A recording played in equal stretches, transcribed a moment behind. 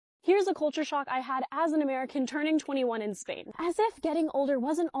Here's a culture shock I had as an American turning 21 in Spain. As if getting older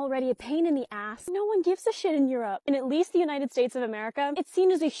wasn't already a pain in the ass, no one gives a shit in Europe. In at least the United States of America, it's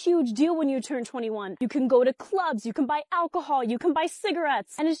seen as a huge deal when you turn 21. You can go to clubs, you can buy alcohol, you can buy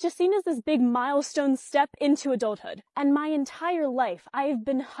cigarettes, and it's just seen as this big milestone step into adulthood. And my entire life, I've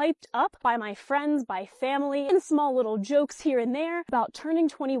been hyped up by my friends, by family, and small little jokes here and there about turning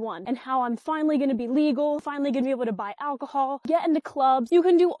 21 and how I'm finally gonna be legal, finally gonna be able to buy alcohol, get into clubs. You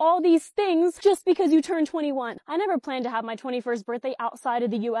can do all these things just because you turn 21. I never planned to have my 21st birthday outside of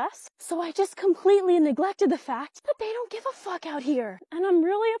the US, so I just completely neglected the fact that they don't give a fuck out here. And I'm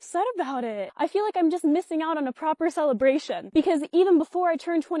really upset about it. I feel like I'm just missing out on a proper celebration because even before I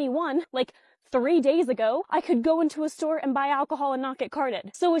turned 21, like 3 days ago, I could go into a store and buy alcohol and not get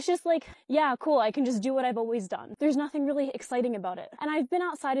carded. So it's just like, yeah, cool, I can just do what I've always done. There's nothing really exciting about it. And I've been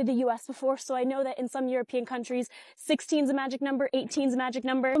outside of the US before, so I know that in some European countries, 16's a magic number, 18's a magic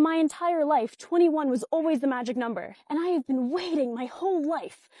number. But my entire life, 21 was always the magic number. And I have been waiting my whole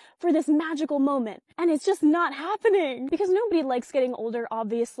life for this magical moment. And it's just not happening. Because nobody likes getting older,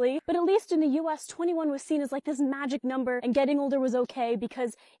 obviously. But at least in the US, 21 was seen as like this magic number, and getting older was okay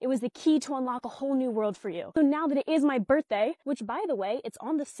because it was the key to unlock a whole new world for you. So now that it is my birthday, which by the way, it's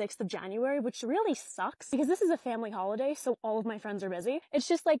on the 6th of January, which really sucks because this is a family holiday, so all of my friends are busy. It's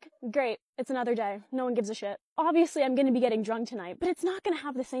just like, great, it's another day. No one gives a shit. Obviously, I'm gonna be getting drunk tonight, but it's not gonna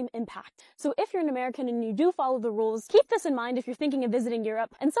have the same impact. So if you're an American and you do follow the rules, keep this in mind if you're thinking of visiting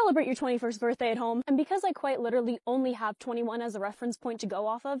Europe and celebrate your 21st birthday at home. And because I quite literally only have 21 as a reference point to go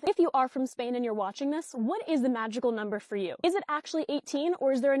off of, if you are from Spain and you're watching this, what is the magical number for you? Is it actually 18,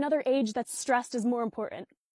 or is there another age that's stressed as more important?